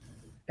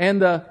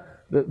 And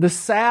the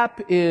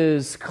sap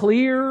is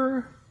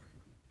clear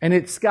and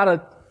it's got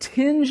a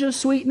tinge of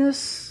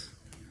sweetness.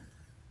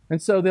 And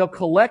so they'll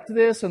collect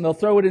this and they'll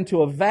throw it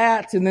into a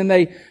vat, and then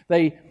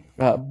they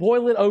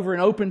boil it over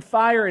an open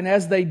fire. And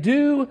as they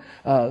do,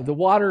 the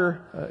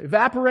water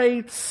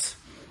evaporates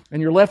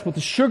and you're left with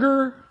the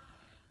sugar,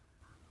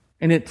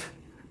 and it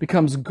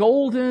becomes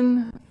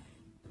golden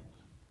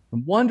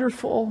and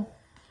wonderful.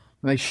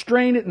 And they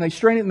strain it and they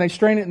strain it and they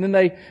strain it, and then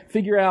they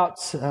figure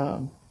out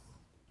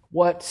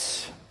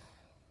what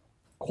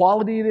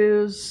quality it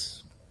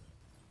is.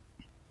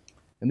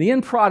 And the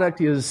end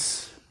product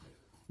is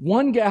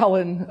 1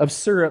 gallon of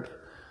syrup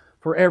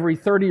for every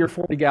 30 or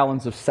 40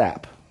 gallons of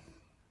sap.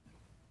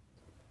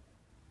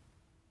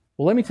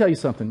 Well, let me tell you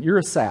something. You're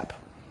a sap.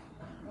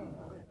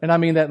 And I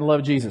mean that in the love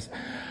of Jesus.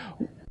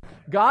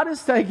 God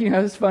is taking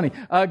us, it's funny,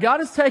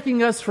 God is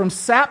taking us from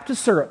sap to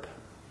syrup.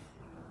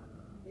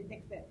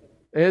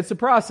 It's a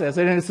process,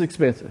 and it's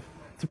expensive.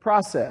 It's a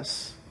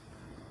process.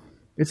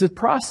 It's a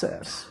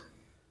process.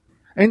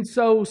 And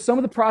so some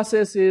of the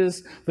process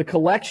is the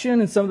collection,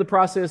 and some of the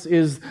process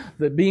is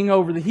the being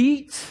over the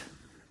heat,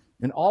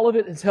 and all of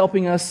it is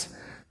helping us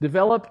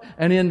develop.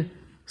 And in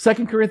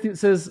 2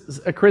 Corinthians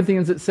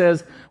it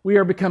says, we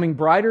are becoming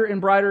brighter and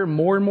brighter,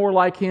 more and more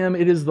like Him.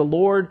 It is the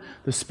Lord,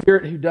 the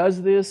Spirit, who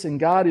does this, and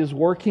God is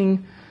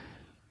working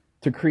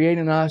to create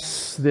in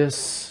us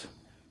this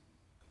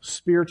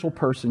spiritual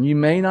person. You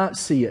may not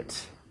see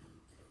it.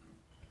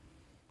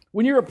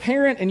 When you're a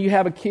parent and you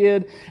have a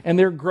kid and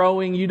they're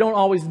growing, you don't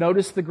always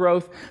notice the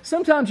growth.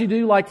 Sometimes you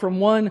do, like from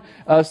one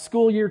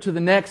school year to the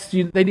next,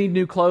 they need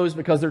new clothes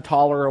because they're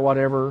taller or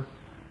whatever.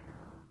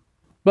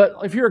 But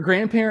if you're a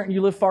grandparent and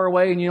you live far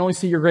away and you only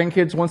see your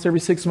grandkids once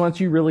every 6 months,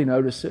 you really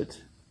notice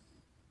it.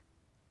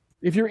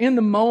 If you're in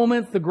the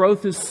moment, the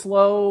growth is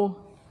slow.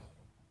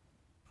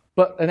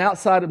 But an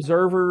outside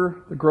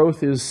observer, the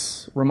growth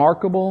is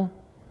remarkable.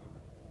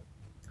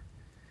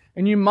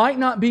 And you might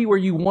not be where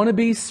you want to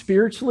be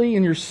spiritually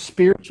in your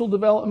spiritual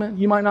development.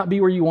 You might not be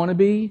where you want to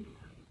be.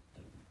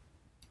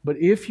 But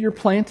if you're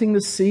planting the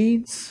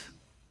seeds,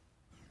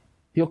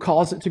 He'll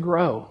cause it to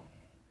grow.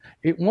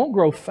 It won't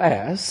grow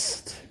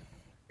fast.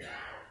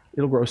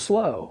 It'll grow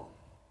slow.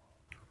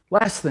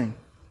 Last thing.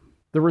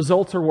 the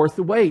results are worth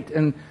the wait.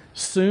 And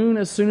as soon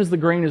as the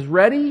grain is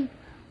ready,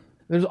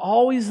 there's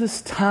always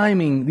these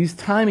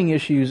timing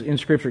issues in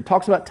Scripture. It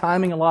talks about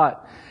timing a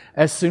lot.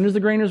 As soon as the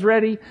grain is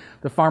ready,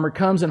 the farmer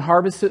comes and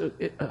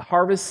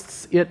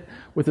harvests it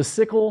with a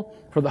sickle,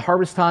 for the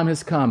harvest time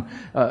has come.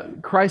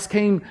 Christ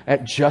came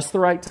at just the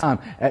right time,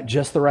 at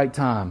just the right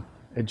time,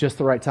 at just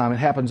the right time. It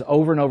happens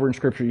over and over in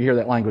Scripture. You hear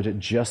that language, at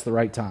just the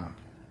right time.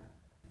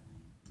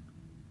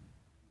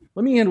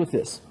 Let me end with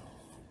this.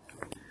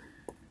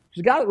 There's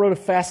a guy that wrote a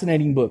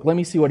fascinating book. Let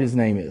me see what his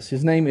name is.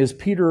 His name is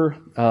Peter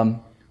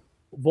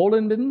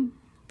Wohlleben,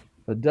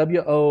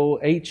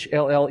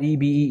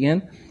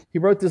 Wohlleben. He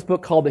wrote this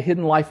book called The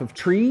Hidden Life of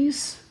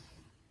Trees.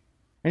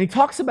 And he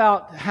talks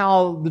about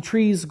how the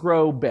trees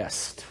grow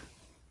best.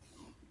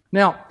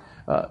 Now,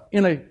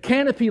 in a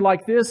canopy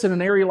like this, in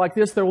an area like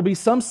this, there will be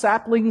some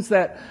saplings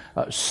that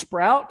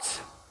sprout.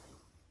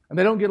 And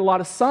they don't get a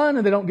lot of sun,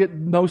 and they don't get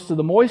most of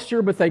the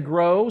moisture, but they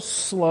grow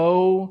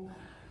slow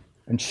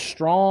and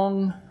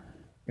strong,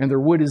 and their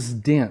wood is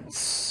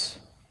dense.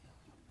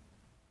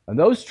 And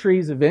those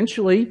trees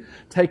eventually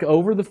take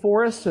over the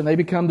forest, and they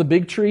become the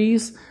big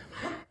trees.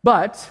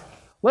 But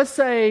let's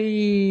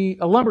say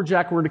a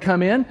lumberjack were to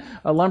come in,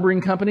 a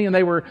lumbering company, and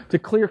they were to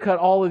clear cut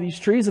all of these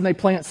trees, and they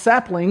plant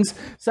saplings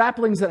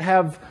that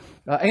have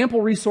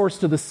ample resource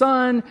to the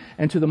sun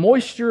and to the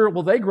moisture.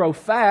 Well, they grow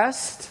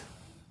fast,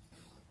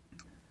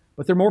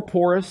 but they're more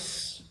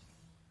porous,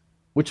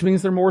 which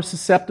means they're more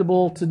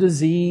susceptible to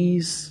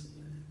disease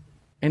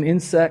and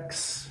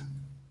insects.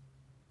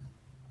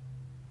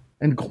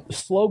 And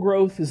slow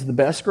growth is the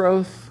best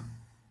growth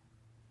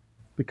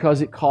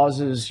because it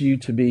causes you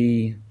to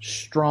be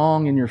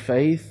strong in your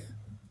faith.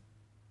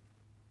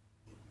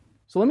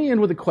 So let me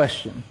end with a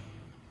question.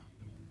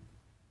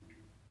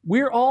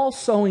 We're all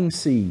sowing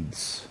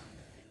seeds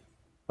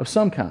of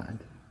some kind.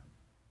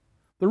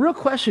 The real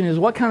question is,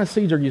 what kind of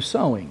seeds are you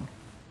sowing?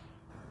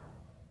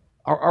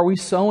 Are we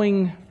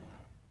sowing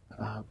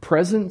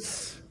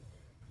presence?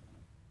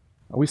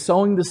 Are we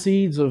sowing the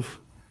seeds of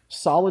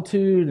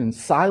solitude and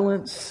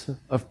silence,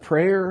 of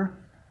prayer?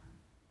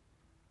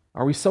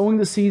 Are we sowing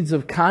the seeds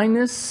of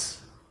kindness,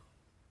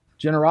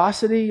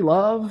 generosity,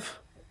 love?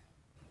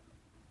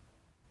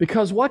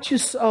 Because what you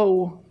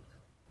sow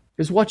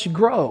is what you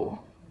grow.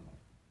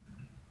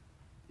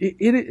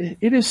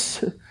 It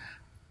is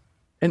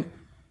an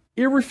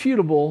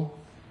irrefutable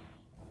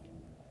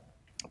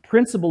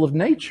principle of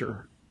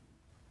nature.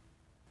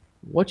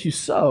 What you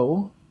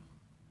sow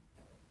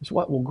is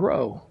what will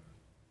grow.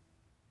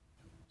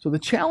 So the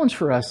challenge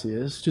for us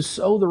is to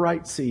sow the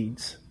right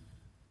seeds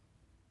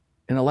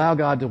and allow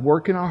God to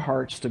work in our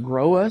hearts to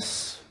grow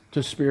us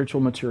to spiritual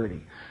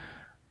maturity.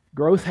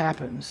 Growth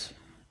happens,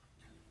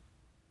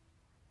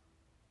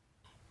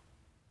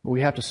 but we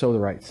have to sow the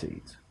right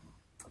seeds.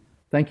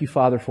 Thank you,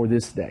 Father, for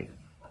this day,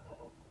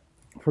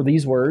 for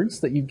these words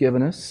that you've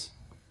given us.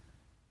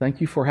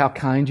 Thank you for how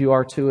kind you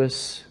are to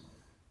us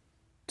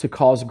to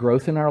cause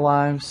growth in our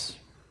lives.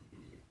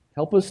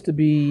 Help us to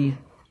be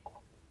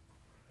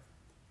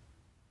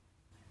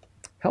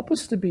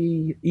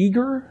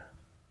eager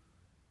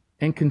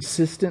and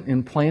consistent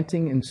in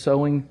planting and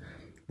sowing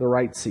the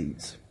right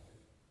seeds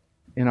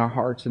in our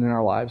hearts and in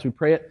our lives. We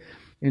pray it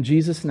in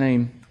Jesus'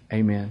 name.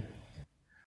 Amen.